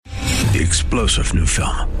The explosive new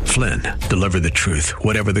film, Flynn, deliver the truth,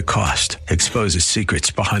 whatever the cost, exposes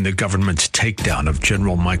secrets behind the government's takedown of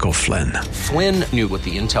General Michael Flynn. Flynn knew what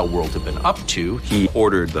the intel world had been up to. He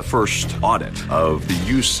ordered the first audit of the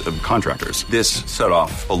use of contractors. This set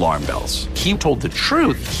off alarm bells. He told the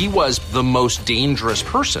truth. He was the most dangerous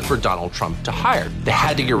person for Donald Trump to hire. They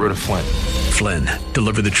had to get rid of Flynn. Flynn,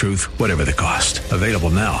 deliver the truth, whatever the cost. Available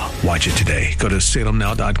now. Watch it today. Go to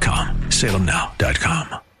salemnow.com.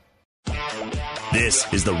 salemnow.com.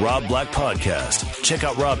 This is the Rob Black Podcast. Check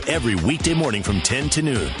out Rob every weekday morning from 10 to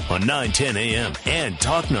noon on 910 a.m. and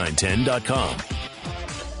talk910.com.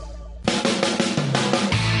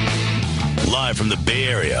 Live from the Bay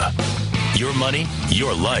Area. Your money,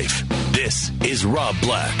 your life. This is Rob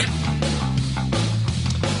Black.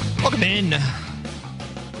 Welcome in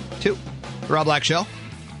to the Rob Black Show.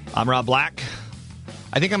 I'm Rob Black.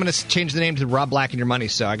 I think I'm going to change the name to Rob Black and Your Money,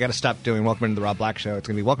 so I got to stop doing Welcome into the Rob Black Show. It's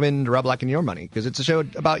going to be Welcome into Rob Black and Your Money, because it's a show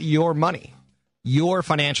about your money, your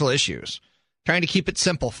financial issues. Trying to keep it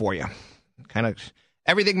simple for you. Kind of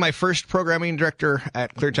everything my first programming director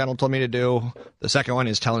at Clear Channel told me to do, the second one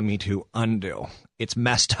is telling me to undo. It's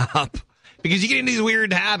messed up, because you get into these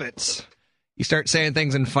weird habits. You start saying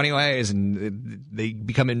things in funny ways, and they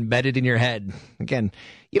become embedded in your head. Again,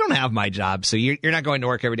 you don't have my job, so you're not going to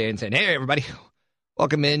work every day and saying, hey, everybody,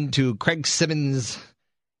 welcome in to Craig Simmons,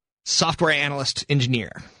 software analyst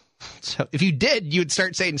engineer. So if you did, you would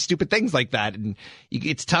start saying stupid things like that, and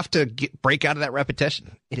it's tough to break out of that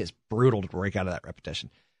repetition. It is brutal to break out of that repetition.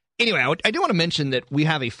 Anyway, I do want to mention that we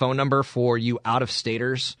have a phone number for you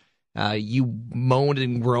out-of-staters. You moaned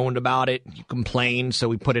and groaned about it. You complained, so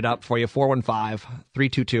we put it up for you,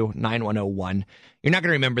 415-322-9101. You're not going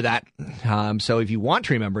to remember that, so if you want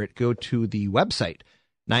to remember it, go to the website,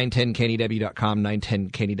 910knew.com,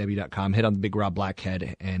 910knew.com. Hit on the big Rob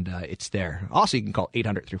Blackhead, and it's there. Also, you can call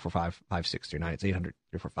 800-345-5639. It's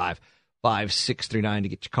 800-345-5639 to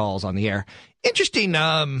get your calls on the air. Interesting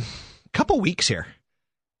couple weeks here.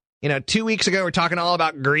 2 weeks ago, we're talking all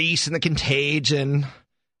about Greece and the contagion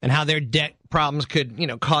and how their debt problems could,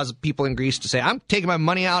 cause people in Greece to say, I'm taking my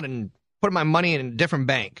money out and putting my money in a different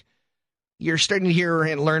bank. You're starting to hear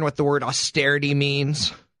and learn what the word austerity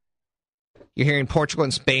means. You're hearing Portugal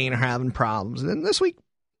and Spain are having problems. And then this week,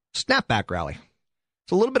 snapback rally.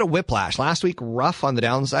 It's a little bit of whiplash. Last week, rough on the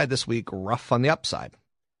downside. This week, rough on the upside.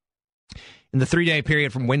 In the 3-day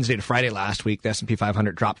period from Wednesday to Friday last week, the S&P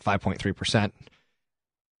 500 dropped 5.3%.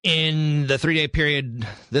 In the 3-day period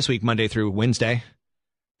this week, Monday through Wednesday,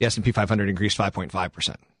 the S&P 500 increased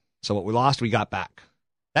 5.5%. So what we lost, we got back.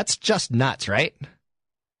 That's just nuts, right?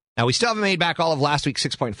 Now, we still haven't made back all of last week's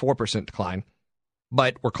 6.4% decline,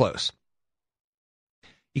 but we're close.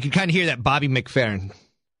 You can kind of hear that Bobby McFerrin.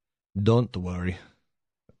 Don't worry.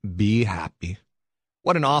 Be happy.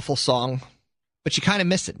 What an awful song. But you kind of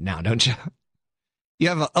miss it now, don't you? You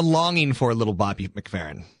have a longing for a little Bobby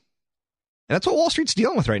McFerrin. And that's what Wall Street's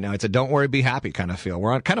dealing with right now. It's a don't worry, be happy kind of feel.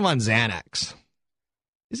 We're kind of on Xanax.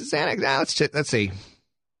 Is it Xanax? Let's see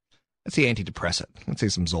antidepressant. Let's say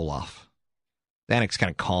some Zoloft. Xanax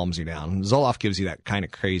kind of calms you down. Zoloft gives you that kind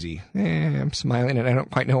of crazy, I'm smiling and I don't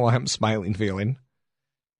quite know why I'm smiling feeling.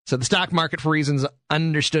 So the stock market, for reasons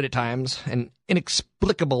understood at times and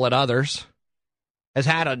inexplicable at others, has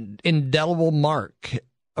had an indelible mark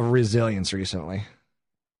of resilience recently.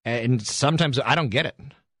 And sometimes I don't get it.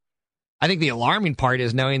 I think the alarming part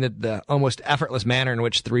is knowing that the almost effortless manner in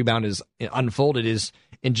which the rebound is unfolded is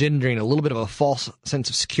engendering a little bit of a false sense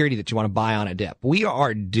of security that you want to buy on a dip. We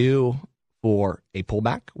are due for a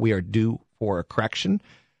pullback. We are due for a correction.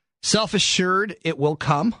 Self-assured it will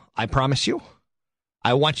come, I promise you.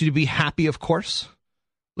 I want you to be happy, of course.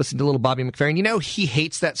 Listen to little Bobby McFerrin. He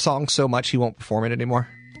hates that song so much he won't perform it anymore.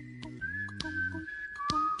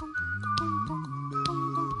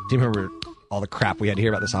 Do you remember all the crap we had to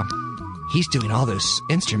hear about the song? He's doing all those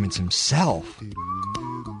instruments himself.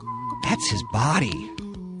 That's his body.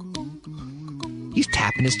 He's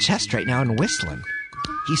tapping his chest right now and whistling.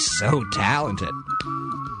 He's so talented.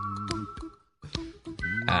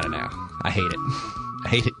 I don't know. I hate it. I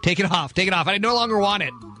hate it. Take it off. Take it off. I no longer want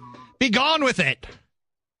it. Be gone with it.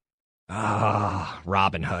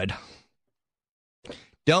 Robin Hood.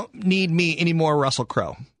 Don't need me anymore, Russell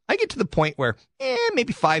Crowe. I get to the point where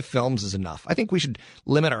maybe 5 films is enough. I think we should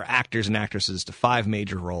limit our actors and actresses to 5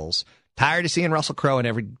 major roles. Tired of seeing Russell Crowe in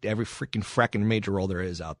every freaking fracking major role there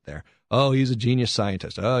is out there. Oh, he's a genius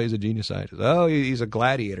scientist. Oh, he's a genius scientist. Oh, he's a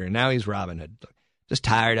gladiator. And now he's Robin Hood. Just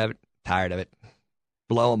tired of it. Tired of it.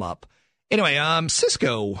 Blow him up. Anyway,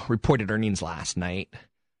 Cisco reported earnings last night,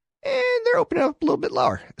 and they're opening up a little bit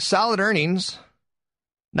lower. Solid earnings,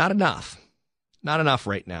 not enough. Not enough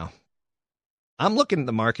right now. I'm looking at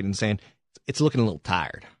the market and saying it's looking a little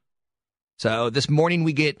tired. So this morning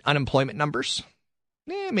we get unemployment numbers.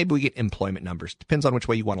 Maybe we get employment numbers. Depends on which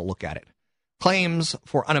way you want to look at it. Claims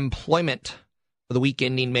for unemployment for the week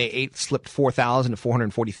ending May 8th slipped 4,000 to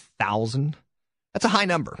 440,000. That's a high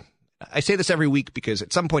number. I say this every week because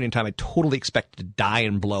at some point in time, I totally expect it to die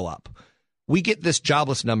and blow up. We get this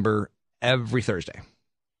jobless number every Thursday.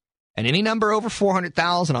 And any number over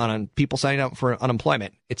 400,000 on people signing up for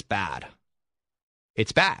unemployment, it's bad.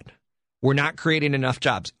 It's bad. We're not creating enough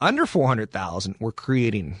jobs. Under 400,000, we're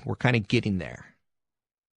kind of getting there.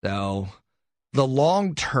 So the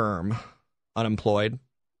long-term unemployed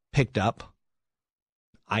picked up,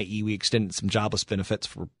 i.e. we extended some jobless benefits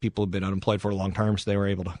for people who've been unemployed for a long term, so they were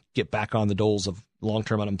able to get back on the doles of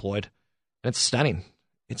long-term unemployed. And it's stunning.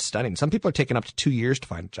 It's stunning. Some people are taking up to 2 years to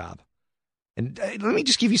find a job. And let me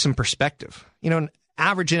just give you some perspective. An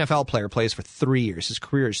average NFL player plays for 3 years. His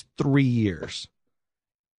career is 3 years.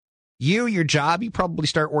 Your job, you probably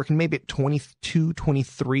start working maybe at 22,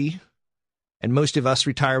 23. And most of us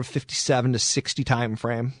retire 57 to 60 time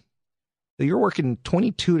frame. So you're working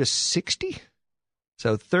 22 to 60.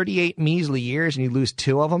 So 38 measly years and you lose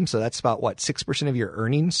 2 of them. So that's about 6% of your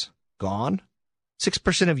earnings gone.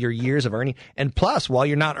 6% of your years of earning. And plus, while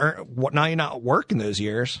you're not working those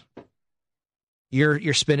years,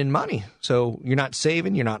 you're spending money. So you're not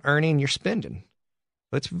saving, you're not earning, you're spending.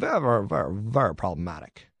 So it's very, very, very, very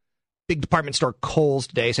problematic. Big department store Kohl's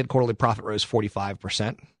today said quarterly profit rose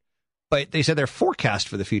 45%. But they said their forecast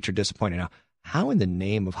for the future disappointing. Now, how in the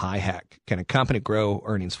name of high heck can a company grow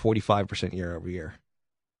earnings 45% year over year?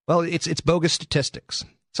 Well, it's bogus statistics.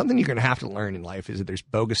 Something you're going to have to learn in life is that there's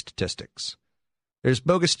bogus statistics. There's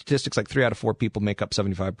bogus statistics like 3 out of 4 people make up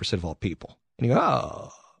 75% of all people. And you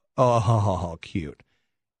go, oh, cute.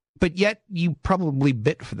 But yet you probably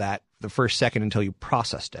bit for that the first second until you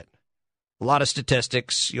processed it. A lot of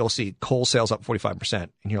statistics, you'll see Kohl's sales up 45%,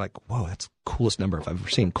 and you're like, whoa, that's the coolest number I've ever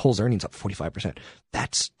seen. Kohl's earnings up 45%.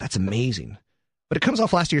 That's amazing. But it comes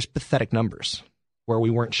off last year's pathetic numbers where we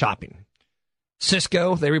weren't shopping.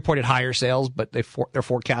 Cisco, they reported higher sales, but their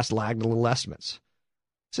forecast lagged a little estimates.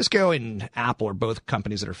 Cisco and Apple are both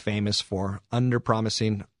companies that are famous for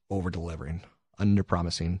under-promising, over-delivering.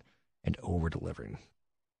 Under-promising and over-delivering.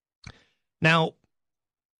 Now,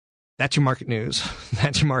 that's your market news.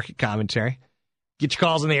 That's your market commentary. Get your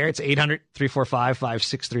calls in the air. It's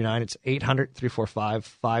 800-345-5639. It's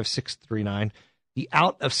 800-345-5639. The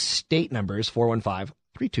out-of-state number is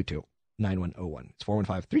 415-322-9101. It's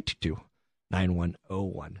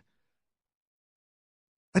 415-322-9101.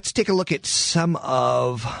 Let's take a look at some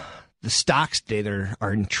of the stocks today that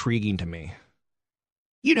are intriguing to me.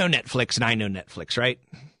 You know Netflix, and I know Netflix, right?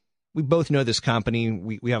 We both know this company.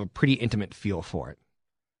 We have a pretty intimate feel for it.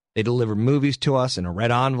 They deliver movies to us in a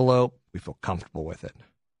red envelope. We feel comfortable with it.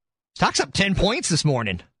 Stock's up 10 points this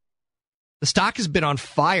morning. The stock has been on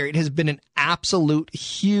fire. It has been an absolute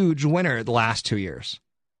huge winner the last 2 years.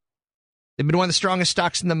 They've been one of the strongest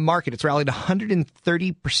stocks in the market. It's rallied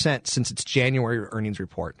 130% since its January earnings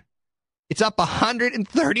report. It's up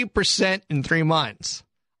 130% in 3 months.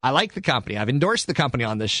 I like the company. I've endorsed the company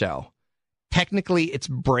on this show. Technically, it's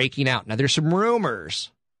breaking out. Now, there's some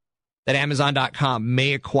rumors that Amazon.com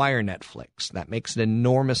may acquire Netflix. That makes an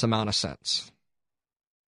enormous amount of sense.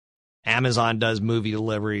 Amazon does movie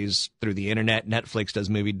deliveries through the internet. Netflix does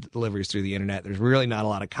movie deliveries through the internet. There's really not a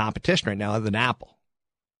lot of competition right now other than Apple.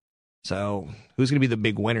 So who's going to be the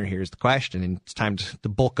big winner here is the question, and it's time to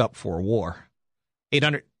bulk up for a war.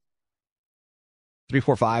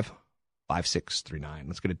 800-345-5639.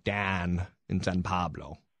 Let's go to Dan in San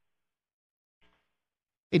Pablo.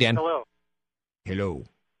 Hey, Dan. Hello. Hello.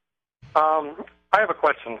 I have a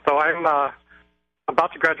question. So I'm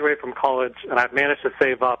about to graduate from college, and I've managed to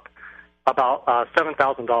save up about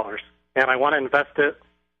 $7,000, and I want to invest it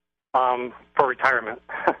for retirement.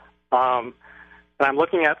 And I'm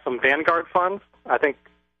looking at some Vanguard funds. I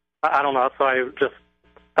don't know, so I just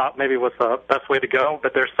thought maybe it was the best way to go,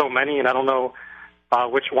 but there's so many, and I don't know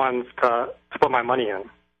which ones to put my money in.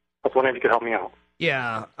 I was wondering if you could help me out.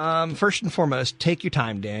 Yeah. First and foremost, take your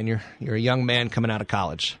time, Dan. You're a young man coming out of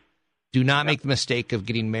college. Do not make the mistake of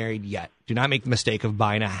getting married yet. Do not make the mistake of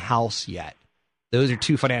buying a house yet. Those are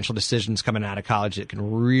 2 financial decisions coming out of college that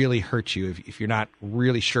can really hurt you if you're not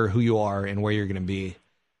really sure who you are and where you're going to be.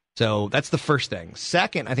 So that's the first thing.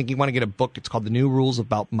 Second, I think you want to get a book. It's called The New Rules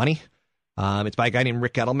About Money. It's by a guy named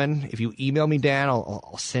Rick Edelman. If you email me, Dan,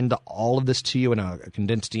 I'll send all of this to you in a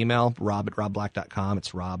condensed email, rob@robblack.com.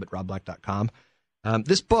 It's rob@robblack.com.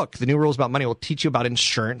 This book, The New Rules About Money, will teach you about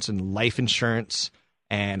insurance and life insurance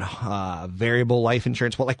and variable life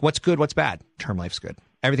insurance. Well, like what's good, what's bad. Term life's good.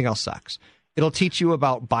 Everything else sucks. It'll teach you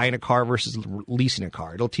about buying a car versus leasing a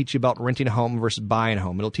car. It'll teach you about renting a home versus buying a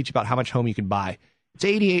home. It'll teach you about how much home you can buy. It's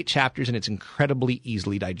 88 chapters, and it's incredibly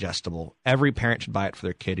easily digestible. Every parent should buy it for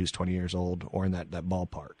their kid who's 20 years old or in that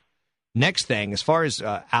ballpark. Next thing, as far as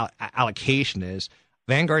allocation is,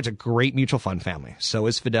 Vanguard's a great mutual fund family. So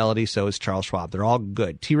is Fidelity. So is Charles Schwab. They're all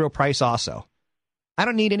good. T. Rowe Price also. I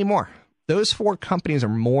don't need any more. Those 4 companies are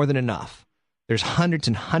more than enough. There's hundreds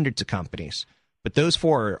and hundreds of companies, but those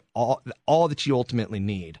 4 are all that you ultimately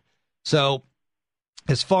need. So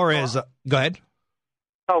as far as go ahead.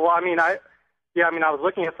 Oh, well, I was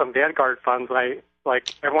looking at some Vanguard funds, and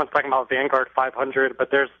everyone's talking about Vanguard 500, but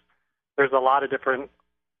there's a lot of different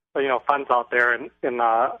funds out there, and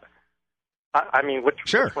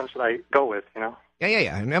which one should I go with? Yeah.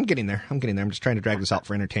 I'm getting there. I'm just trying to drag this out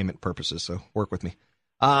for entertainment purposes, so work with me.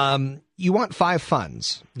 You want 5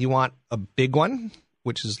 funds. You want a big one,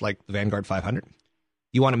 which is like the Vanguard 500.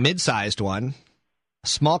 You want a mid-sized one, a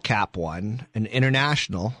small cap one, an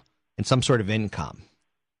international, and some sort of income.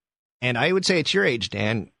 And I would say at your age,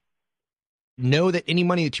 Dan, know that any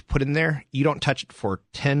money that you put in there, you don't touch it for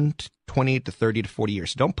 10 to 20 to 30 to 40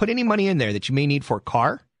 years. So don't put any money in there that you may need for a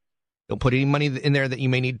car. Don't put any money in there that you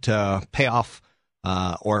may need to pay off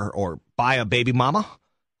or buy a baby mama.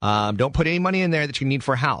 Don't put any money in there that you need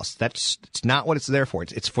for a house. It's not what it's there for.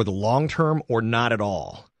 It's for the long term or not at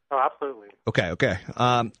all. Oh, absolutely. Okay.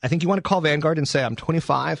 I think you want to call Vanguard and say, I'm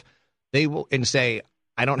 25. They will, and say,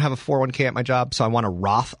 I don't have a 401k at my job, so I want a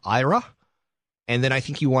Roth IRA. And then I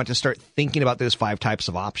think you want to start thinking about those 5 types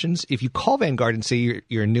of options. If you call Vanguard and say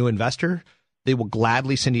you're a new investor, they will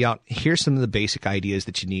gladly send you out. Here's some of the basic ideas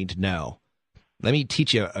that you need to know. Let me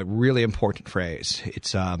teach you a really important phrase.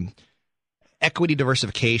 It's equity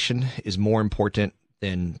diversification is more important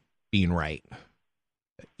than being right.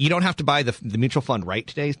 You don't have to buy the mutual fund right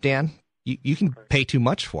today, Dan. You can pay too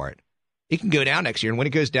much for it. It can go down next year. And when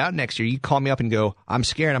it goes down next year, you call me up and go, I'm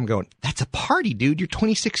scared. I'm going, that's a party, dude. You're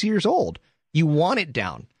 26 years old. You want it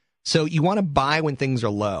down. So you want to buy when things are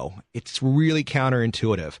low. It's really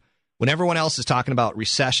counterintuitive. When everyone else is talking about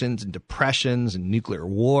recessions and depressions and nuclear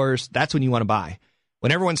wars, that's when you want to buy.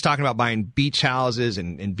 When everyone's talking about buying beach houses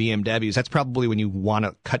and BMWs, that's probably when you want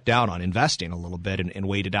to cut down on investing a little bit and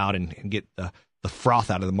wait it out and get the froth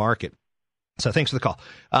out of the market. So thanks for the call.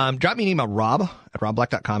 Drop me an email,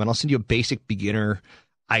 rob@robblack.com, and I'll send you a basic beginner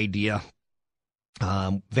idea.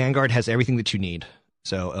 Vanguard has everything that you need.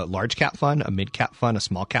 So a large cap fund, a mid cap fund, a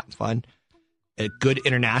small cap fund, a good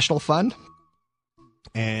international fund,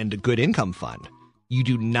 and a good income fund. You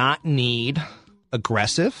do not need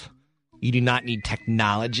aggressive. You do not need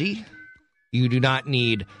technology. You do not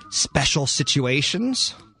need special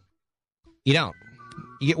situations. You don't.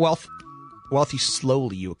 You get wealthy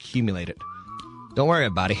slowly. You accumulate it. Don't worry,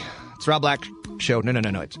 everybody. It's Rob Black Show.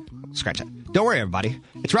 No. It's scratch that. Don't worry, everybody.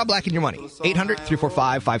 It's Rob Black and your money.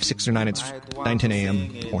 800-345-5609. It's 9:10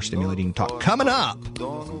 a.m. More stimulating talk. Coming up,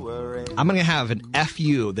 I'm going to have an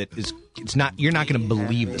FU that is, it's not, you're not going to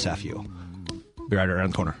believe this FU. Be right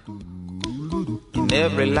around the corner. In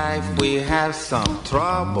every life we have some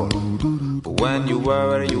trouble, but when you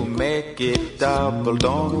worry you make it double.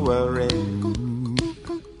 Don't worry,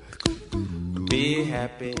 be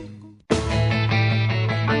happy.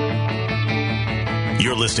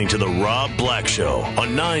 You're listening to The Rob Black Show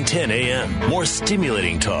on 910 a.m. More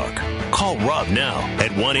stimulating talk. Call Rob now at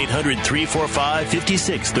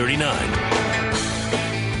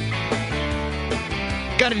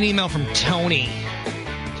 1-800-345-5639. Got an email from Tony.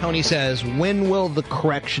 Tony says, when will the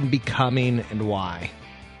correction be coming and why?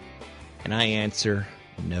 And I answer,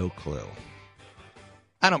 no clue.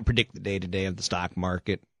 I don't predict the day-to-day of the stock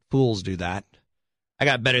market. Fools do that. I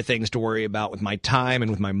got better things to worry about with my time and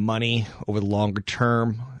with my money over the longer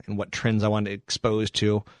term and what trends I want to expose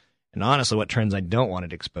to, and honestly, what trends I don't want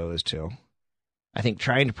it exposed to. I think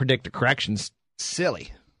trying to predict a correction's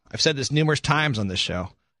silly. I've said this numerous times on this show.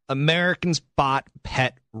 Americans bought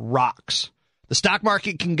pet rocks. The stock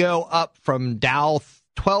market can go up from Dow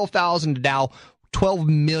 12,000 to Dow 12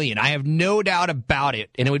 million. I have no doubt about it,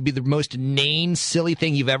 and it would be the most inane, silly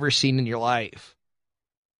thing you've ever seen in your life.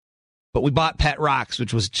 But we bought pet rocks,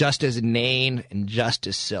 which was just as inane and just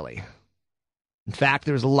as silly. In fact,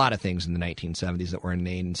 there was a lot of things in the 1970s that were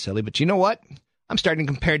inane and silly. But you know what? I'm starting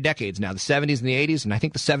to compare decades now, the 70s and the 80s, and I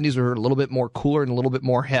think the 70s were a little bit more cooler and a little bit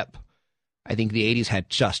more hip. I think the 80s had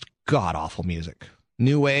just god-awful music.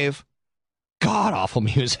 New wave, god-awful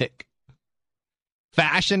music.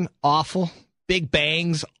 Fashion, awful. Big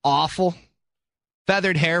bangs, awful.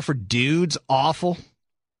 Feathered hair for dudes, awful.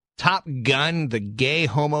 Top Gun, the gay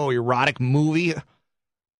homoerotic movie,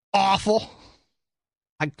 awful.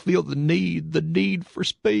 I feel the need for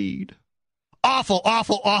speed. Awful,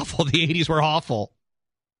 awful, awful. The 80s were awful.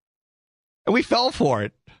 And we fell for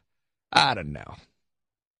it. I don't know.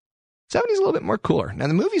 70s a little bit more cooler. Now,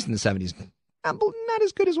 the movies in the 70s, not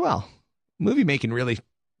as good as well. Movie making really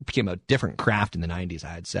became a different craft in the 90s,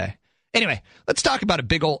 I'd say. Anyway, let's talk about a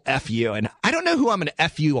big old FU. And I don't know who I'm going to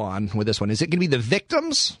FU on with this one. Is it going to be the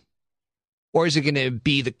victims or is it going to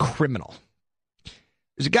be the criminal?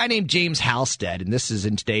 There's a guy named James Halstead, and this is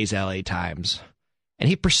in today's LA Times. And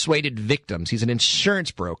he persuaded victims. He's an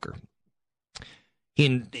insurance broker.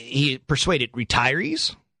 He persuaded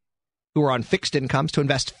retirees who were on fixed incomes to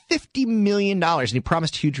invest $50 million, and he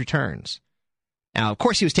promised huge returns. Now, of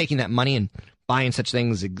course, he was taking that money and buying such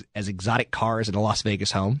things as exotic cars and a Las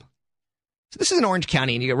Vegas home. So this is in Orange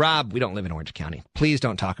County, and you go, Rob, we don't live in Orange County. Please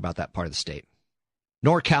don't talk about that part of the state.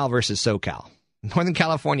 NorCal versus SoCal. Northern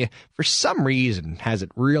California, for some reason, has it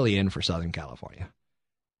really in for Southern California.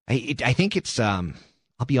 I think it's, I'll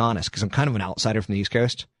be honest, because I'm kind of an outsider from the East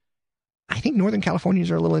Coast. I think Northern Californians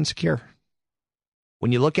are a little insecure.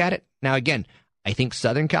 When you look at it, now again, I think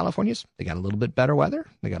Southern Californians, they got a little bit better weather.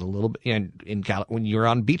 They got a little bit, when you're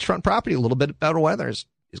on beachfront property, a little bit better weather is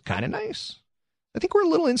kind of nice. I think we're a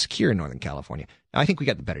little insecure in Northern California. Now, I think we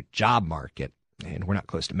got the better job market, and we're not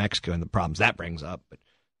close to Mexico and the problems that brings up, but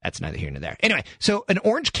that's neither here nor there. Anyway, so an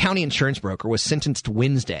Orange County insurance broker was sentenced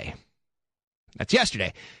Wednesday, that's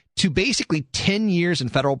yesterday, to basically 10 years in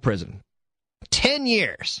federal prison. 10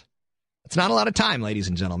 years. That's not a lot of time, ladies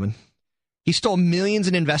and gentlemen. He stole millions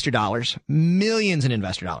in investor dollars. Millions in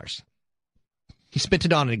investor dollars. He spent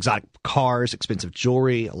it on exotic cars, expensive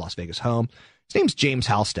jewelry, a Las Vegas home. His name's James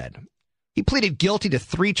Halstead. He pleaded guilty to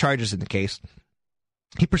 3 charges in the case.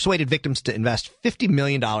 He persuaded victims to invest $50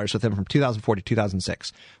 million with him from 2004 to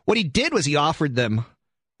 2006. What he did was he offered them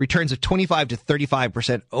returns of 25 to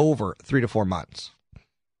 35% over 3 to 4 months.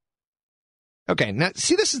 Okay, now,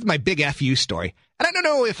 see, this is my big FU story. And I don't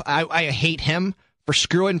know if I hate him for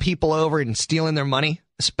screwing people over and stealing their money,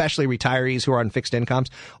 especially retirees who are on fixed incomes,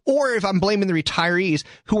 or if I'm blaming the retirees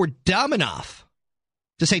who were dumb enough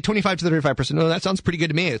to say 25 to 35%. No, that sounds pretty good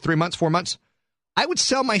to me. 3 months, 4 months. I would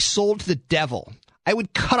sell my soul to the devil. I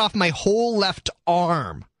would cut off my whole left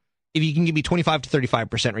arm if you can give me 25 to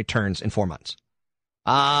 35% returns in 4 months.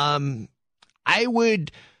 I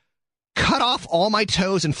would cut off all my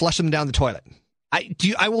toes and flush them down the toilet.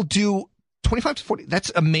 I will do 25 to 40.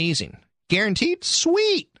 That's amazing. Guaranteed?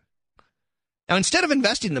 Sweet. Now, instead of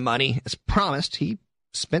investing the money, as promised, he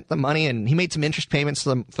spent the money and he made some interest payments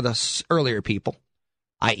for the earlier people,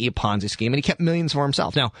 i.e. a Ponzi scheme, and he kept millions for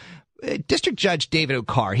himself. Now, District Judge David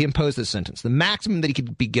O'Carr, he imposed this sentence, the maximum that he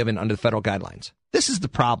could be given under the federal guidelines. This is the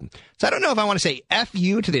problem. So I don't know if I want to say F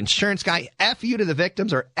you to the insurance guy, F you to the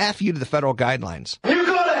victims, or F you to the federal guidelines. You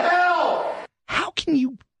go to hell! How can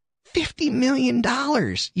you, $50 million,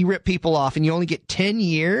 you rip people off and you only get 10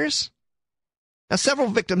 years? Now, several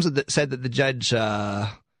victims said that the judge,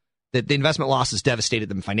 that the investment losses devastated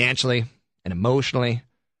them financially and emotionally.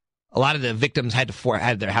 A lot of the victims had to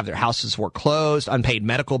have their houses foreclosed, unpaid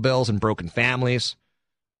medical bills, and broken families.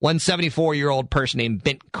 One 74-year-old person named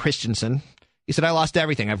Bent Christensen, he said, I lost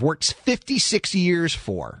everything I've worked 56 years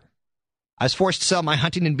for. I was forced to sell my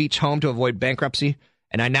Huntington Beach home to avoid bankruptcy,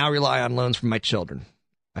 and I now rely on loans from my children.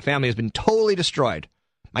 My family has been totally destroyed.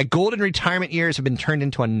 My golden retirement years have been turned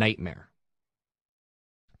into a nightmare.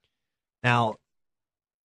 Now,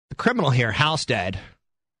 the criminal here, Halstead,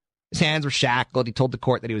 his hands were shackled. He told the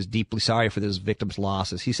court that he was deeply sorry for his victims'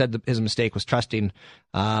 losses. He said that his mistake was trusting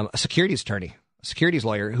a securities attorney, a securities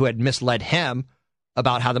lawyer, who had misled him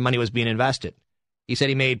about how the money was being invested. He said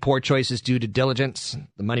he made poor choices due to diligence.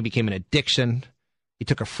 The money became an addiction. He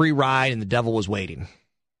took a free ride, and the devil was waiting.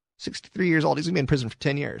 63 years old. He's going to be in prison for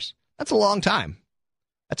 10 years. That's a long time.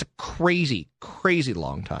 That's a crazy, crazy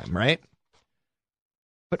long time, right?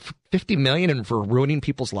 But for $50 million and for ruining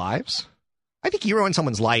people's lives? I think you ruin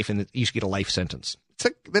someone's life and you should get a life sentence.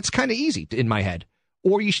 That's kind of easy in my head.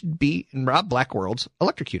 Or you should be, in Rob Black worlds,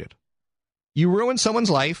 electrocuted. You ruin someone's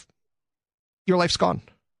life, your life's gone.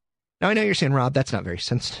 Now, I know you're saying, Rob, that's not very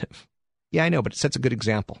sensitive. Yeah, I know, but it sets a good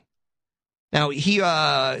example. Now,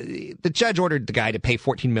 the judge ordered the guy to pay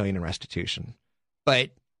 $14 million in restitution,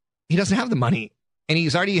 but he doesn't have the money, and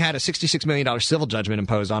he's already had a $66 million civil judgment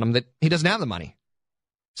imposed on him that he doesn't have the money.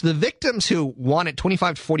 So the victims who wanted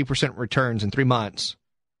 25 to 40% returns in 3 months,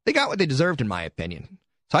 they got what they deserved, in my opinion.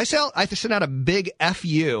 So I sent out a big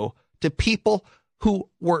FU to people who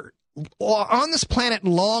were on this planet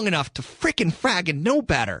long enough to frickin' fraggin' know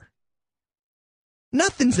better.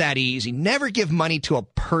 Nothing's that easy. Never give money to a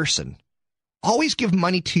person. Always give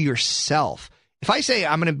money to yourself. If I say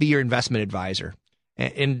I'm going to be your investment advisor,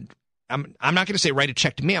 and I'm not going to say write a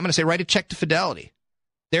check to me. I'm going to say write a check to Fidelity.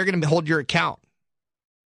 They're going to hold your account.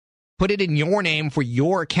 Put it in your name for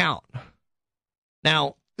your account.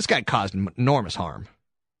 Now, this guy caused enormous harm.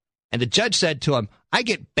 And the judge said to him, I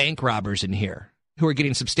get bank robbers in here who are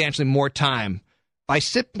getting substantially more time by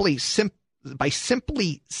simply slipping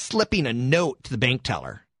a note to the bank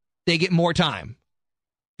teller. They get more time.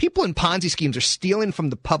 People in Ponzi schemes are stealing from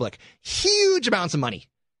the public huge amounts of money.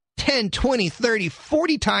 10, 20, 30,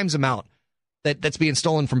 40 times the amount that's being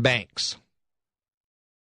stolen from banks.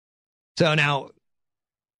 So now,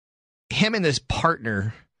 him and this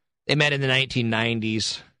partner, they met in the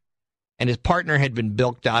 1990s, and his partner had been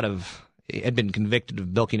convicted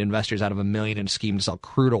of bilking investors out of $1 million in a scheme to sell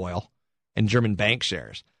crude oil and German bank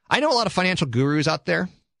shares. I know a lot of financial gurus out there,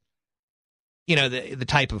 you know, the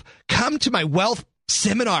type of, come to my wealth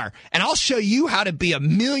seminar, and I'll show you how to be a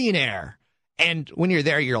millionaire. And when you're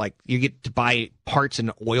there, you're like, you get to buy parts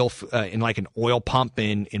in oil, in like an oil pump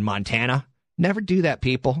in Montana. Never do that,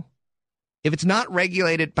 people. If it's not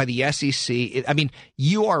regulated by the SEC,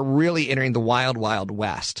 you are really entering the wild, wild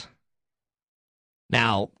west.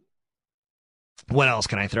 Now, what else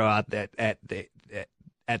can I throw out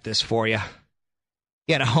at this for you?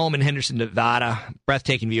 He had a home in Henderson, Nevada,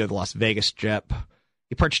 breathtaking view of the Las Vegas Strip.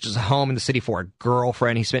 He purchased a home in the city for a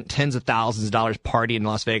girlfriend. He spent tens of thousands of dollars partying in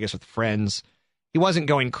Las Vegas with friends. He wasn't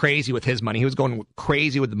going crazy with his money. He was going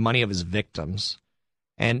crazy with the money of his victims.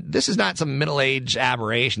 And this is not some middle-aged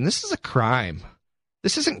aberration. This is a crime.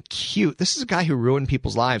 This isn't cute. This is a guy who ruined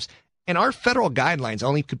people's lives. And our federal guidelines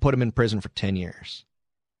only could put him in prison for 10 years.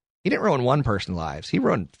 He didn't ruin one person's lives. He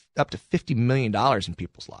ruined up to $50 million in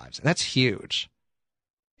people's lives. And that's huge.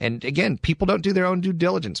 And again, people don't do their own due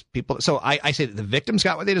diligence. So I say that the victims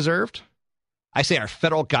got what they deserved. I say our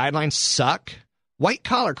federal guidelines suck.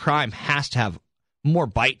 White-collar crime has to have more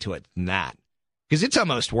bite to it than that. Because it's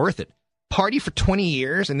almost worth it. Party for 20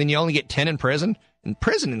 years, and then you only get 10 in prison. And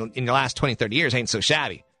prison in the last 20, 30 years ain't so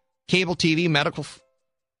shabby. Cable TV, medical,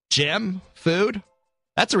 gym, food.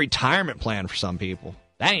 That's a retirement plan for some people.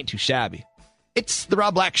 That ain't too shabby. It's the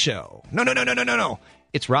Rob Black Show. No.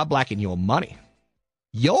 It's Rob Black and your money.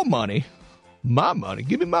 Your money? My money?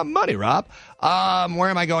 Give me my money, Rob. Where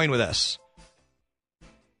am I going with this?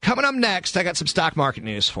 Coming up next, I got some stock market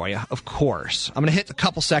news for you, of course. I'm going to hit a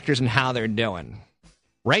couple sectors and how they're doing.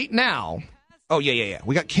 Right now,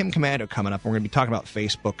 we got Kim Komando coming up. We're going to be talking about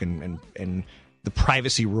Facebook and the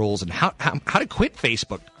privacy rules and how to quit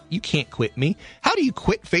Facebook. You can't quit me. How do you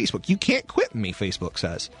quit Facebook? You can't quit me, Facebook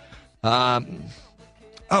says. And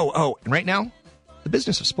right now, the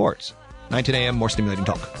business of sports. 9 10 a.m., more stimulating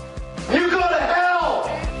talk. You go to hell!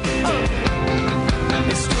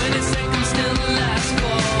 It's 20 seconds till the last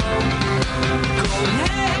ball.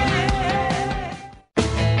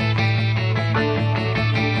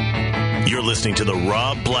 You're listening to The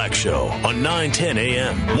Rob Black Show on 910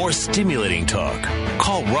 a.m. More stimulating talk.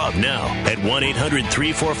 Call Rob now at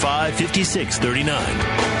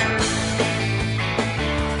 1-800-345-5639.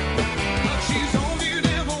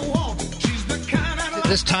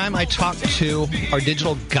 This time I talked to our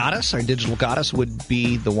digital goddess. Our digital goddess would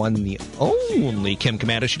be the one, the only Kim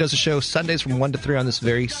Komando. She does a show Sundays from 1 to 3 on this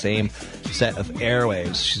very same set of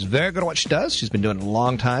airwaves. She's very good at what she does. She's been doing it a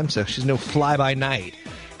long time, so she's no fly-by-night.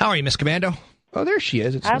 How are you, Miss Komando? Oh, there she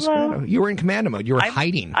is. It's Miss Komando. You were in commando mode. You were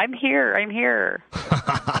hiding. I'm here.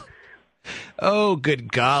 Oh,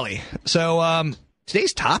 good golly. So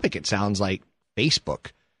today's topic, it sounds like,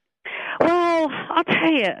 Facebook. Well, I'll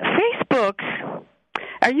tell you, Facebook...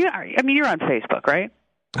 you're on Facebook, right?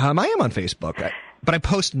 I am on Facebook, but I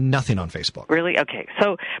post nothing on Facebook. Really? Okay.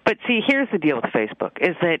 But see, here's the deal with Facebook,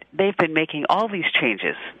 is that they've been making all these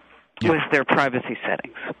changes with their privacy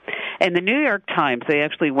settings. And the New York Times, they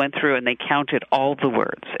actually went through and they counted all the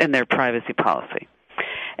words in their privacy policy.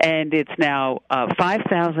 And it's now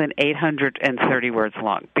 5,830 words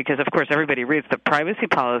long because, of course, everybody reads the privacy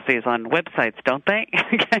policies on websites, don't they?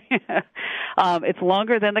 It's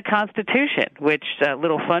longer than the Constitution, which,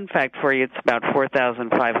 little fun fact for you, it's about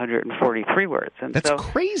 4,543 words. And that's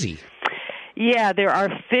crazy. Yeah, there are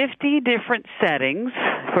 50 different settings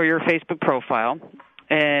for your Facebook profile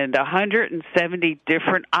and 170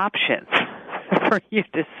 different options for you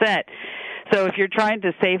to set. So if you're trying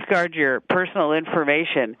to safeguard your personal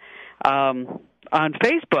information on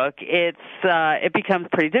Facebook, it becomes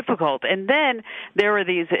pretty difficult. And then there are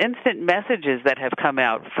these instant messages that have come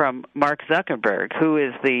out from Mark Zuckerberg, who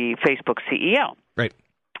is the Facebook CEO. Right.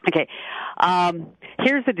 Okay.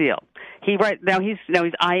 Here's the deal. He's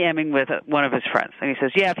IMing with one of his friends, and he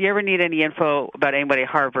says, "Yeah, if you ever need any info about anybody at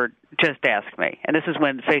Harvard, just ask me." And this is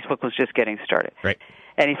when Facebook was just getting started. Right.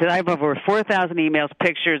 And he said, I have over 4,000 emails,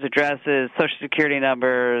 pictures, addresses, social security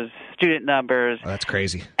numbers, student numbers. Oh, that's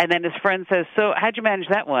crazy. And then his friend says, so how'd you manage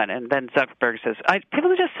that one? And then Zuckerberg says,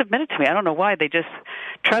 people just submit it to me. I don't know why. They just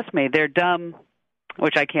trust me. They're dumb,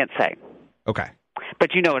 which I can't say. Okay.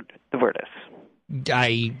 But you know what the word is.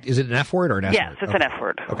 Is it an F word or an S yes, word? It's an F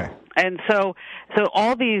word. Okay. And so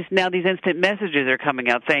all these instant messages are coming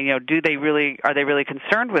out saying, are they really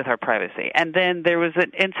concerned with our privacy? And then there was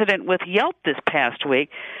an incident with Yelp this past week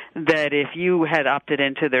that if you had opted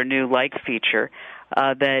into their new like feature,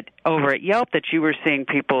 that over at Yelp that you were seeing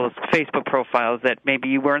people's Facebook profiles that maybe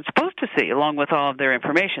you weren't supposed to see, along with all of their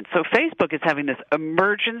information. So Facebook is having this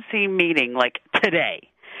emergency meeting like today,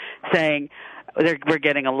 saying we're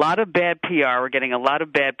getting a lot of bad PR, we're getting a lot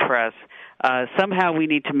of bad press. Somehow we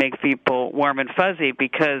need to make people warm and fuzzy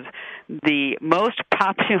because the most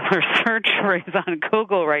popular search phrase on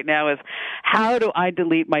Google right now is, how do I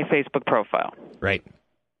delete my Facebook profile? Right.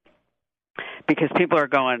 Because people are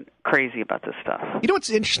going crazy about this stuff. You know what's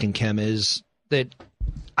interesting, Kim, is that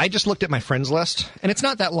I just looked at my friends list, and it's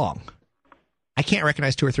not that long. I can't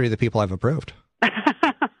recognize 2 or 3 of the people I've approved.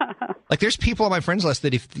 Like, there's people on my friends list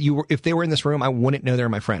that if they were in this room, I wouldn't know they're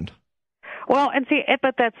my friend. Well, and see,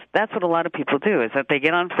 but that's what a lot of people do, is that they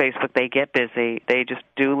get on Facebook, they get busy, they just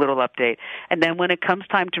do a little update, and then when it comes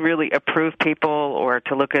time to really approve people or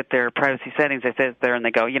to look at their privacy settings, they sit there and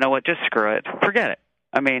they go, you know what, just screw it, forget it.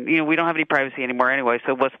 I mean, we don't have any privacy anymore anyway,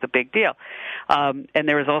 so what's the big deal? And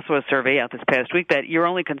there was also a survey out this past week that you're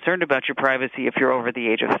only concerned about your privacy if you're over the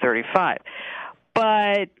age of 35.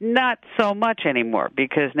 But not so much anymore,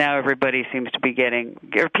 because now everybody seems to be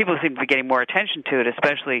people seem to be getting more attention to it,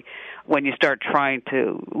 especially when you start trying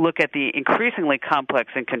to look at the increasingly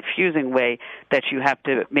complex and confusing way that you have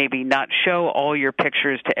to maybe not show all your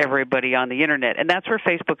pictures to everybody on the Internet. And that's where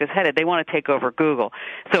Facebook is headed. They want to take over Google.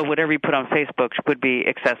 So whatever you put on Facebook would be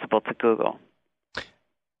accessible to Google.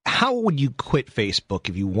 How would you quit Facebook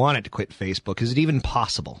if you wanted to quit Facebook? Is it even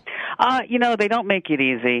possible? They don't make it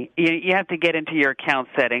easy. You have to get into your account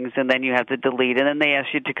settings, and then you have to delete, and then they ask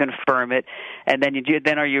you to confirm it, and then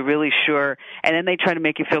then are you really sure? And then they try to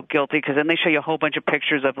make you feel guilty, because then they show you a whole bunch of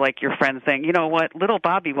pictures of, like, your friends saying, you know what, little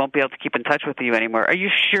Bobby won't be able to keep in touch with you anymore. Are you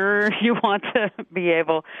sure you want to be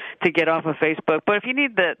able to get off of Facebook? But if you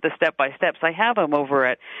need the step-by-steps, I have them over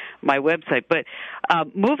at my website. But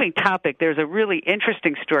moving topic, there's a really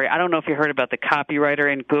interesting story. I don't know if you heard about the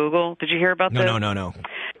copywriter in Google. Did you hear about this? No.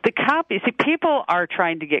 People are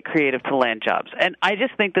trying to get creative to land jobs, and I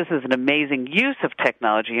just think this is an amazing use of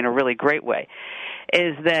technology in a really great way,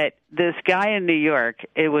 is that this guy in New York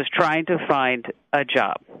was trying to find a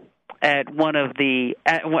job at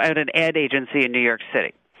an ad agency in New York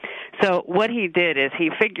City. So what he did is he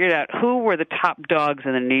figured out who were the top dogs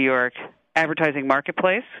in the New York advertising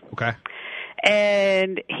marketplace. Okay.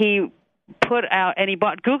 And he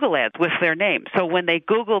bought Google ads with their name. So when they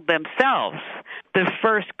Googled themselves, the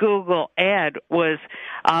first Google ad was,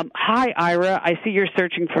 hi, Ira, I see you're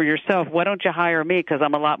searching for yourself. Why don't you hire me, because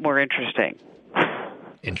I'm a lot more interesting.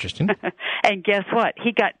 Interesting. And guess what?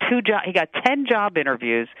 He got 10 job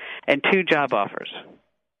interviews and 2 job offers.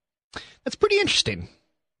 That's pretty interesting.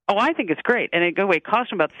 Oh, I think it's great. And it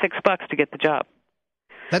cost him about $6 to get the job.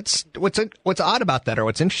 That's what's odd about that, or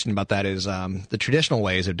what's interesting about that, is the traditional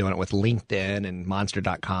ways of doing it with LinkedIn and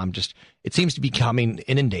Monster.com. It seems to be becoming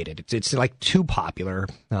inundated. It's like too popular.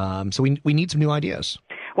 So we need some new ideas.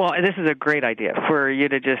 Well, this is a great idea for you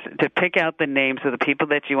to pick out the names of the people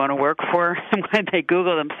that you want to work for. And when they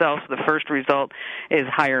Google themselves, the first result is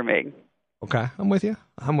hire me. Okay, I'm with you.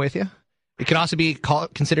 It can also be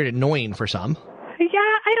considered annoying for some.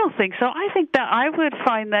 I don't think so. I think that I would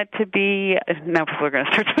find that to be, now people are going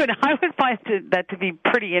to start doing it, I would find that to be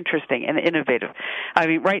pretty interesting and innovative. I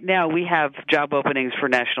mean, right now we have job openings for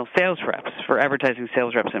national sales reps, for advertising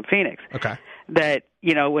sales reps in Phoenix. Okay. That,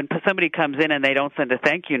 when somebody comes in and they don't send a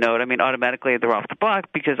thank you note, I mean, automatically they're off the block,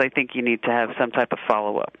 because I think you need to have some type of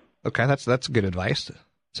follow-up. Okay, that's good advice.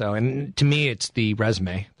 So, and to me, it's the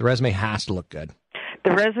resume. The resume has to look good.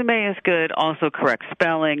 The resume is good, also correct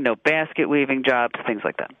spelling, no basket weaving jobs, things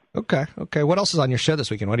like that. Okay. What else is on your show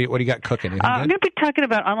this weekend? What do you got cooking? I'm going to be talking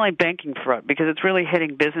about online banking fraud, because it's really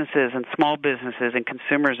hitting businesses and small businesses and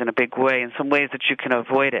consumers in a big way, in some ways that you can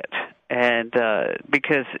avoid it. And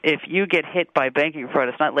because if you get hit by banking fraud,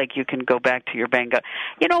 it's not like you can go back to your bank and go,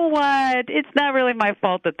 you know what, it's not really my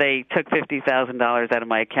fault that they took $50,000 out of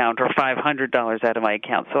my account or $500 out of my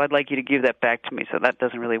account, so I'd like you to give that back to me. So that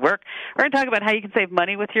doesn't really work. We're going to talk about how you can save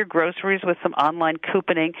money with your groceries with some online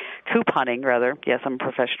couponing. Yes, I'm a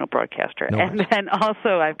professional broadcaster. No and then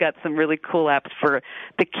also I've got some really cool apps for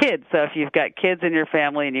the kids. So if you've got kids in your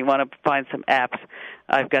family and you want to find some apps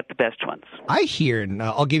I've got the best ones. I hear, and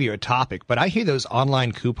I'll give you a topic, but I hear those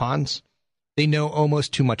online coupons, they know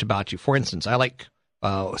almost too much about you. For instance, I like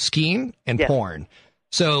skiing and porn.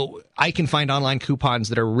 So I can find online coupons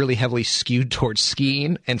that are really heavily skewed towards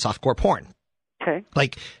skiing and softcore porn. Okay.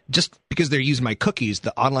 Like, just because they're using my cookies,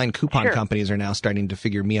 the online coupon companies are now starting to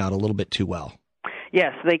figure me out a little bit too well.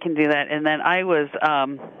 Yes, they can do that. And then I was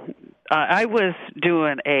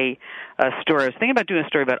doing a story. I was thinking about doing a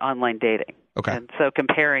story about online dating. Okay. And so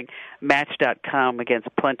comparing Match.com against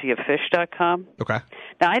PlentyOfFish.com. Okay.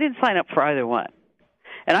 Now, I didn't sign up for either one.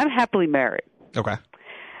 And I'm happily married. Okay.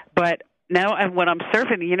 But now when I'm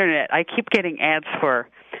surfing the Internet, I keep getting ads for,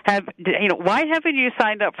 why haven't you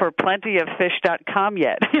signed up for PlentyOfFish.com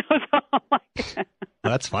yet? Well,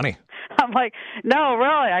 that's funny. I'm like, no, really,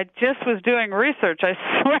 I just was doing research, I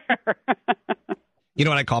swear. You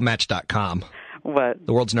know what I call Match.com? What?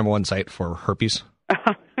 The world's #1 site for herpes.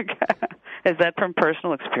 Is that from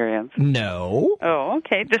personal experience? No. Oh,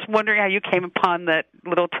 okay. Just wondering how you came upon that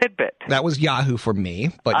little tidbit. That was Yahoo for me,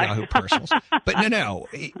 but Yahoo Personals. But no.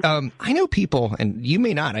 I know people, and you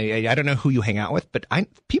may not. I don't know who you hang out with, but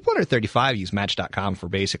people under 35 use Match.com for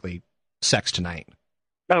basically sex tonight.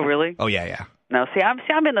 Oh, really? Oh, yeah. No,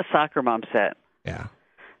 I'm in the soccer mom set. Yeah.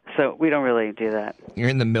 So we don't really do that. You're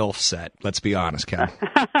in the MILF set. Let's be honest, Ken.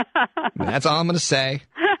 That's all I'm going to say.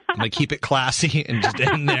 I'm going to keep it classy and just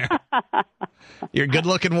end there. You're a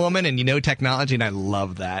good-looking woman, and you know technology, and I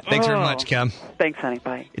love that. Thanks very much, Kim. Thanks, honey.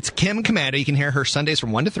 Bye. It's Kim Komando. You can hear her Sundays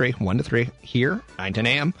from 1 to 3 here, 9, 10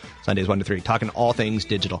 a.m., Sundays 1 to 3, talking all things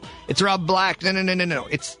digital. It's Rob Black. No.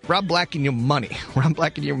 It's Rob Black and your money. Rob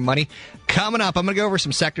Black and your money. Coming up, I'm going to go over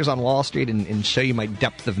some sectors on Wall Street and show you my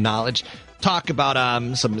depth of knowledge. Talk about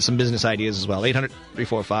some business ideas as well.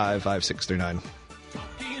 800-345-5639.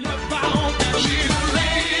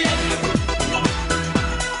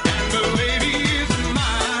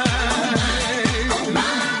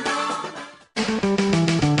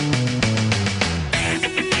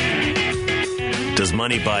 Does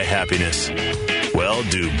money buy happiness? Well,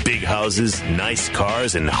 do big houses, nice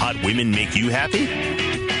cars, and hot women make you happy?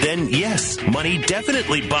 Then yes, money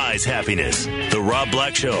definitely buys happiness. The Rob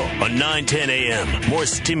Black Show on 9:10 a.m. More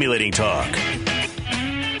stimulating talk.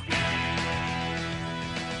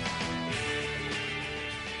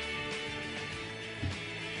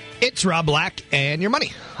 It's Rob Black and your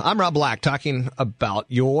money. I'm Rob Black talking about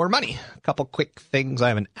your money. A couple quick things. I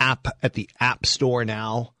have an app at the App Store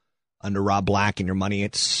now under Rob Black and your money.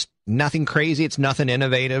 It's nothing crazy. It's nothing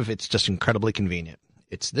innovative. It's just incredibly convenient.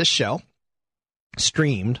 It's this show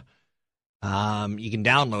streamed. You can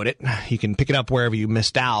download it. You can pick it up wherever you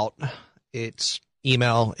missed out. It's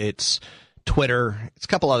email. It's Twitter. It's a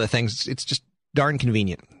couple other things. It's just darn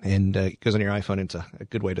convenient. And it goes on your iPhone. It's a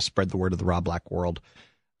good way to spread the word of the Rob Black world.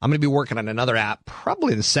 I'm going to be working on another app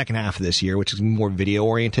probably the second half of this year, which is more video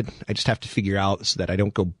oriented. I just have to figure out so that I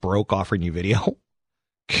don't go broke offering you video,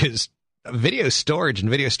 because video storage and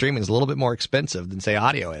video streaming is a little bit more expensive than, say,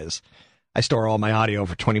 audio is. I store all my audio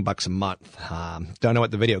for $20 a month. Don't know what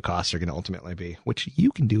the video costs are going to ultimately be, which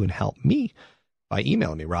you can do and help me by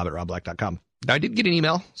emailing me, rob@robblack.com. Now, I did get an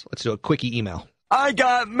email, so let's do a quickie email. I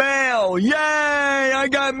got mail! Yay! I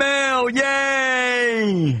got mail!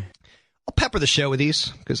 Yay! I'll pepper the show with these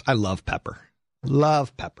because I love pepper.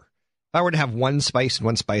 Love pepper. If I were to have one spice and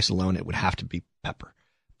one spice alone, it would have to be pepper.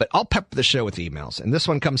 But I'll pepper the show with emails. And this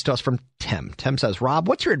one comes to us from Tim. Tim says, Rob,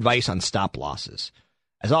 what's your advice on stop losses?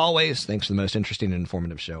 As always, thanks for the most interesting and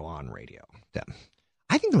informative show on radio. Tim.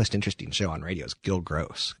 I think the most interesting show on radio is Gil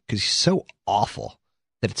Gross because he's so awful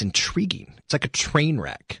that it's intriguing. It's like a train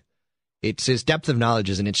wreck. It's his depth of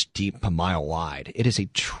knowledge is an inch deep, a mile wide. It is a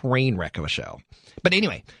train wreck of a show. But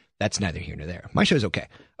anyway, that's neither here nor there. My show's okay.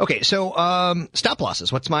 Okay, so stop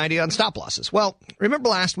losses. What's my idea on stop losses? Well, remember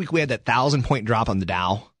last week we had that 1,000-point drop on the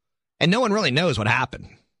Dow? And no one really knows what happened.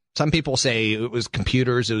 Some people say it was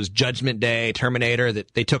computers, it was Judgment Day, Terminator,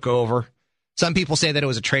 that they took over. Some people say that it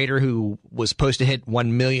was a trader who was supposed to hit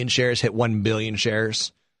 1 million shares, hit 1 billion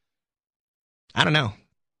shares. I don't know.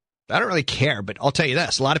 I don't really care, but I'll tell you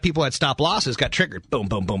this. A lot of people had stop losses, got triggered. Boom,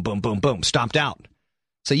 boom, boom, boom, boom, boom, stomped out.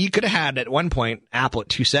 So you could have had at one point Apple at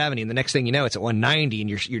 270, and the next thing you know, it's at 190, and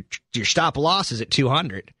your stop loss is at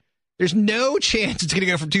 200. There's no chance it's going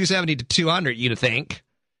to go from 270 to 200, you'd think.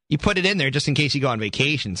 You put it in there just in case you go on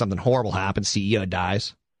vacation, something horrible happens, CEO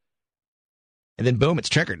dies. And then boom, it's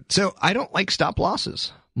triggered. So I don't like stop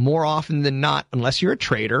losses more often than not, unless you're a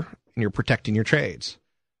trader and you're protecting your trades.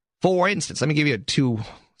 For instance, let me give you two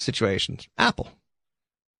situations. Apple.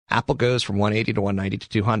 Apple goes from 180 to 190 to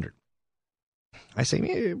 200. I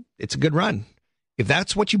say, it's a good run. If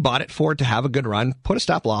that's what you bought it for, to have a good run, put a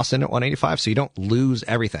stop loss in at 185 so you don't lose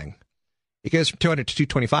everything. It goes from 200 to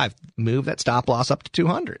 225. Move that stop loss up to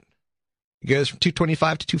 200. It goes from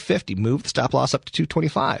 225 to 250. Move the stop loss up to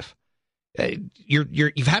 225.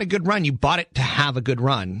 You've had a good run. You bought it to have a good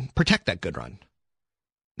run. Protect that good run.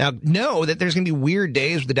 Now, know that there's going to be weird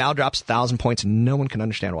days where the Dow drops 1,000 points and no one can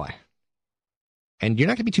understand why. And you're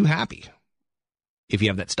not going to be too happy if you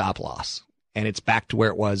have that stop loss and it's back to where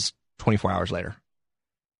it was 24 hours later.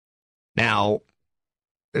 Now,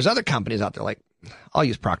 there's other companies out there, like I'll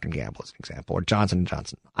use Procter & Gamble as an example, or Johnson &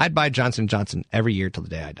 Johnson. I'd buy Johnson & Johnson every year till the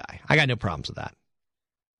day I die. I got no problems with that.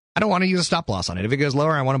 I don't want to use a stop loss on it. If it goes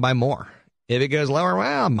lower, I want to buy more. If it goes lower,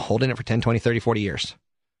 well, I'm holding it for 10, 20, 30, 40 years.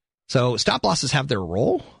 So stop losses have their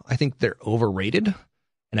role. I think they're overrated,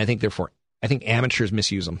 and I think amateurs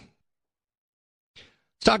misuse them.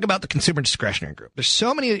 Let's talk about the consumer discretionary group. There's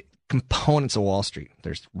so many components of Wall Street.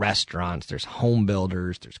 There's restaurants, there's home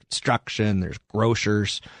builders, there's construction, there's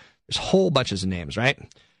grocers. There's a whole bunch of names, right?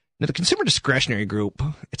 Now, the consumer discretionary group,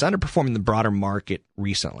 it's underperforming the broader market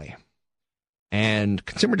recently. And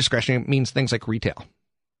consumer discretionary means things like retail.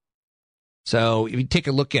 So if you take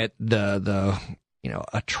a look at a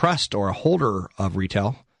trust or a holder of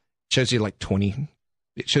retail, it shows you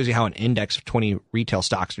it shows you how an index of 20 retail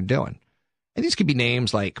stocks are doing. And these could be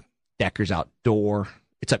names like Deckers Outdoor.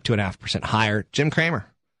 It's up 2.5% higher. Jim Cramer,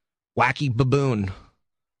 Wacky Baboon,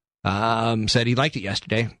 said he liked it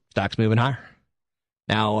yesterday. Stock's moving higher.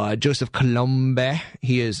 Now, Joseph Colombe,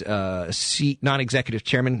 he is non-executive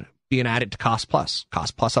chairman, being added to Cost Plus.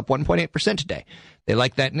 Cost Plus up 1.8% today. They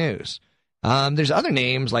like that news. There's other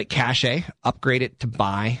names like Cache, upgraded to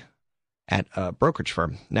buy at a brokerage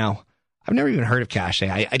firm. Now, I've never even heard of Cache.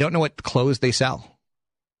 I don't know what clothes they sell.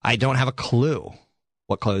 I don't have a clue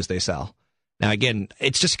what clothes they sell. Now, again,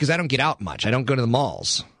 it's just because I don't get out much. I don't go to the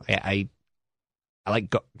malls. I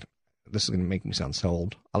like this is going to make me sound so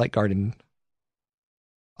old. I like gardening.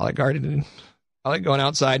 I like going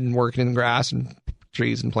outside and working in the grass and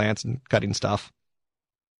trees and plants and cutting stuff.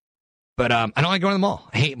 But I don't like going to the mall.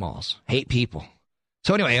 I hate malls. I hate people.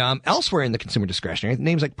 So anyway, elsewhere in the consumer discretionary,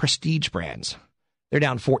 names like Prestige Brands, they're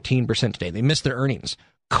down 14% today. They missed their earnings.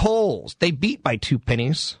 Kohl's, they beat by 2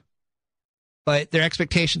 pennies, but their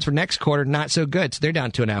expectations for next quarter not so good. So they're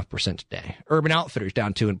down 2.5% today. Urban Outfitters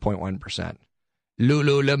down 2.1%.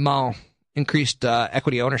 Lululemon increased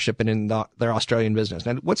equity ownership in their Australian business.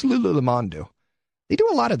 Now, what's Lululemon do? They do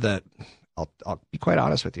a lot of the, I'll be quite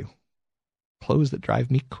honest with you, clothes that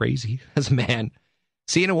drive me crazy as a man.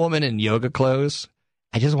 Seeing a woman in yoga clothes,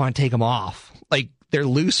 I just want to take them off. Like, they're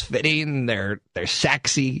loose fitting, they're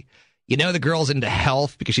sexy. You know the girl's into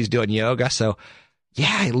health because she's doing yoga. So,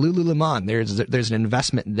 yeah, Lululemon, there's an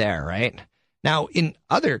investment there, right? Now, in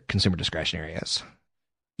other consumer discretionary areas,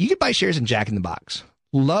 you could buy shares in Jack in the Box.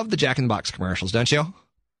 Love the Jack in the Box commercials, don't you?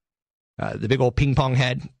 The big old ping pong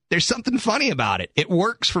head. There's something funny about it. It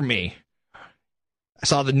works for me. I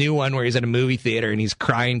saw the new one where he's at a movie theater and he's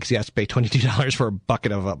crying because he has to pay $22 for a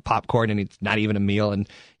bucket of popcorn and it's not even a meal. And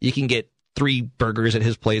you can get 3 burgers at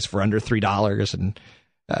his place for under $3. And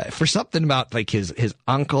for something about like his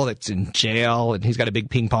uncle that's in jail and he's got a big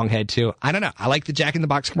ping pong head too. I don't know. I like the Jack in the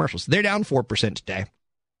Box commercials. They're down 4% today.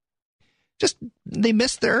 Just, they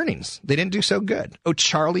missed their earnings. They didn't do so good. Oh,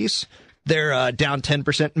 Charlie's, they're down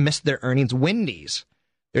 10%, missed their earnings. Wendy's,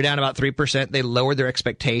 they're down about 3%. They lowered their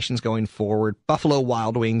expectations going forward. Buffalo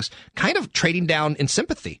Wild Wings, kind of trading down in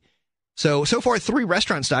sympathy. So far, 3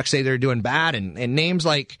 restaurant stocks say they're doing bad, and names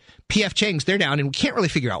like P.F. Chang's, they're down, and we can't really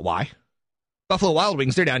figure out why. Buffalo Wild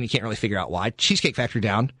Wings, they're down, you can't really figure out why. Cheesecake Factory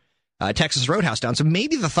down. Texas Roadhouse down. So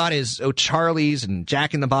maybe the thought is, Charlie's and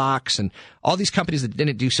Jack in the Box and all these companies that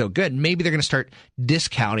didn't do so good, maybe they're going to start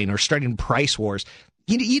discounting or starting price wars.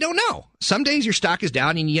 You don't know. Some days your stock is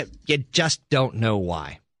down and you just don't know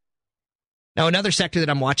why. Now, another sector that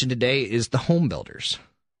I'm watching today is the home builders.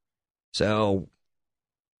 So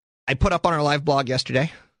I put up on our live blog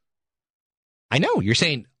yesterday. I know, you're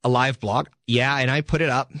saying a live blog. Yeah, and I put it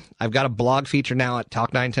up. I've got a blog feature now at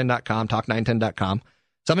talk910.com, talk910.com.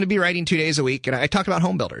 So I'm going to be writing 2 days a week, and I talked about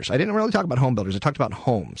home builders. I didn't really talk about home builders. I talked about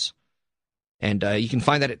homes. And you can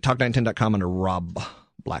find that at talk910.com under Rob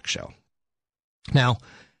Black Show. Now,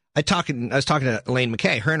 I was talking to Elaine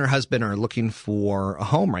McKay. Her and her husband are looking for a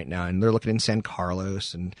home right now, and they're looking in San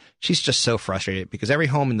Carlos, and she's just so frustrated because every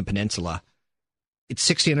home in the peninsula, it's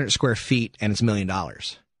 1,600 square feet, and it's $1 million.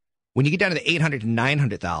 When you get down to the $800,000 to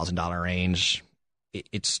 $900,000 range,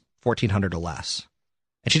 it's $1,400 or less.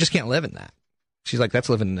 And she just can't live in that. She's like, that's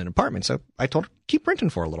living in an apartment. So I told her, keep renting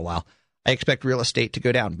for a little while. I expect real estate to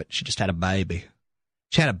go down, but she just had a baby.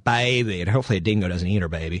 She had a baby, and hopefully a dingo doesn't eat her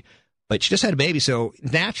baby. But she just had a baby, so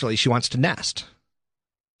naturally she wants to nest.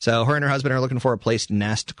 So her and her husband are looking for a place to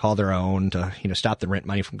nest, to call their own, to stop the rent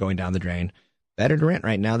money from going down the drain. Better to rent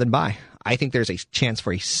right now than buy. I think there's a chance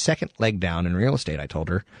for a second leg down in real estate, I told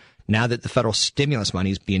her, now that the federal stimulus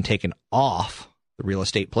money is being taken off the real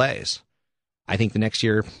estate plays. I think the next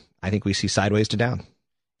year, we see sideways to down.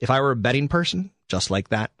 If I were a betting person, just like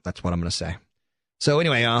that, that's what I'm going to say. So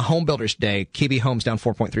anyway, Home Builders Day, KB Homes down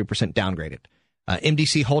 4.3%, downgraded.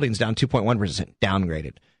 MDC Holdings down 2.1%,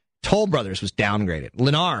 downgraded. Toll Brothers was downgraded.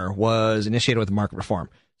 Lennar was initiated with market reform.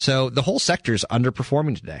 So the whole sector is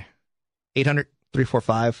underperforming today.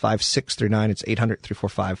 800-345-5639. It's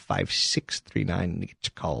 800-345-5639 to get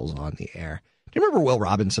your calls on the air. Do you remember Will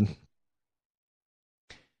Robinson?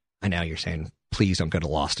 I know you're saying, please don't go to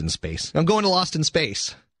Lost in Space. I'm going to Lost in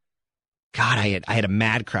Space. God, I had a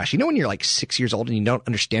mad crush. You know when you're like 6 years old and you don't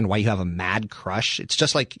understand why you have a mad crush? It's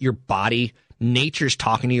just like your body, nature's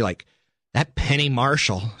talking to you like, that Penny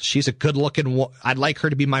Marshall, she's a good-looking I'd like her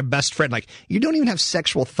to be my best friend. Like, you don't even have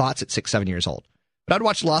sexual thoughts at 6, 7 years old. But I'd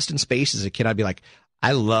watch Lost in Space as a kid. I'd be like,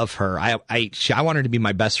 I love her. I want her to be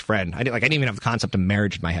my best friend. I didn't even have the concept of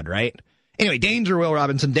marriage in my head, right? Anyway, danger, Will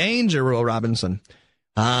Robinson. Danger, Will Robinson.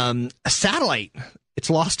 A satellite. It's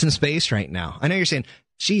lost in space right now. I know you're saying,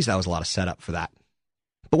 geez, that was a lot of setup for that.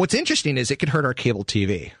 But what's interesting is it could hurt our cable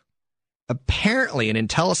TV. Apparently, an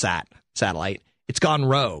Intelsat satellite, it's gone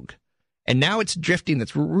rogue. And now it's drifting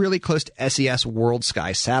that's really close to SES World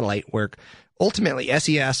Sky Satellite, where ultimately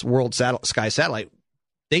SES World Sky Satellite,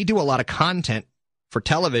 they do a lot of content for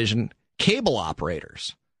television cable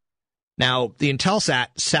operators. Now, the Intelsat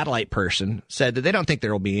satellite person said that they don't think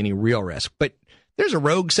there will be any real risk, but there's a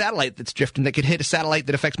rogue satellite that's drifting that could hit a satellite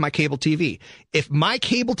that affects my cable TV. If my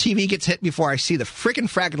cable TV gets hit before I see the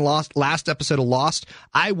frickin' last episode of Lost,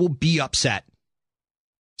 I will be upset.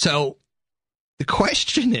 So the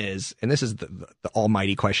question is, and this is the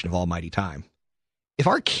almighty question of almighty time, if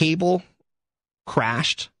our cable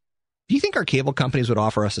crashed, do you think our cable companies would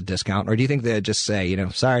offer us a discount? Or do you think they'd just say,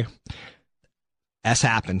 sorry, S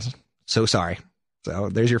happened, so sorry. So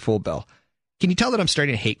there's your full bill. Can you tell that I'm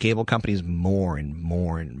starting to hate cable companies more and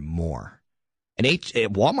more and more? And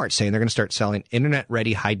Walmart's saying they're going to start selling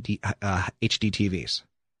internet-ready HD TVs.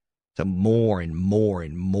 So more and more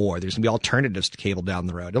and more. There's going to be alternatives to cable down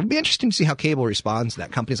the road. It'll be interesting to see how cable responds to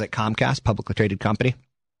that. Companies like Comcast, publicly traded company.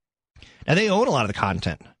 Now, they own a lot of the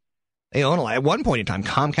content. They own a lot. At one point in time,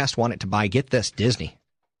 Comcast wanted to buy, get this, Disney.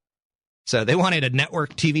 So they wanted a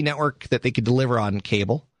TV network that they could deliver on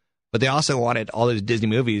cable. But they also wanted all those Disney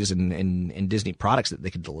movies and Disney products that they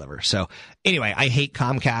could deliver. So anyway, I hate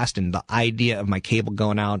Comcast, and the idea of my cable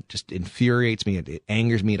going out just infuriates me. It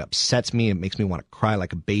angers me. It upsets me. It makes me want to cry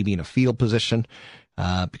like a baby in a fetal position.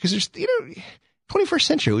 Because there's, 21st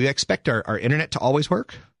century, we expect our internet to always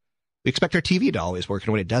work. We expect our TV to always work.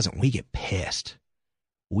 And when it doesn't, we get pissed.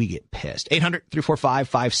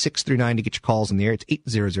 800-345-5639 to get your calls in the air. It's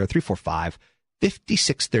 800-345-5639,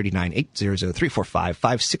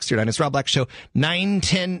 800-345-5639. It's Rob Black Show,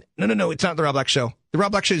 910. No, it's not the Rob Black Show. The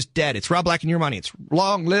Rob Black Show is dead. It's Rob Black and Your Money. It's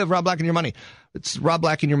long live Rob Black and Your Money. It's Rob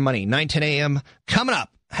Black and Your Money, 9:10 a.m. Coming up,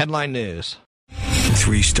 headline news.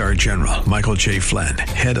 3-star General Michael J. Flynn,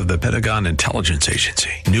 head of the Pentagon Intelligence Agency,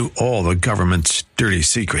 knew all the government's dirty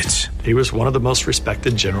secrets. He was one of the most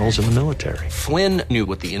respected generals in the military. Flynn knew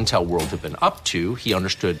what the intel world had been up to. He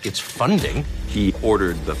understood its funding. He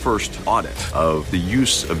ordered the first audit of the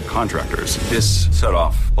use of contractors. This set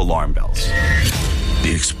off alarm bells.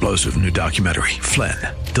 The explosive new documentary, Flynn,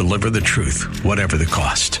 Deliver the Truth, Whatever the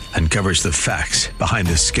Cost, uncovers the facts behind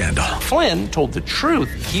this scandal. Flynn told the truth.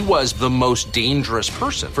 He was the most dangerous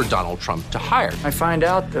person for Donald Trump to hire. I find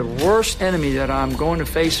out the worst enemy that I'm going to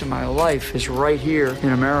face in my life is right here in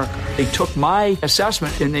America. They took my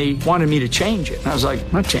assessment and they wanted me to change it. And I was like,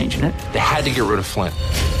 I'm not changing it. They had to get rid of Flynn.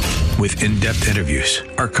 With in-depth interviews,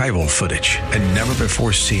 archival footage, and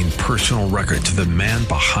never-before-seen personal records of the man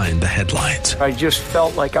behind the headlines. I just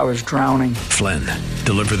felt like I was drowning. Flynn,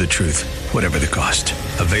 Deliver the Truth, Whatever the Cost.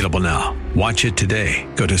 Available now. Watch it today.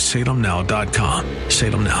 Go to salemnow.com.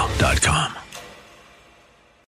 salemnow.com.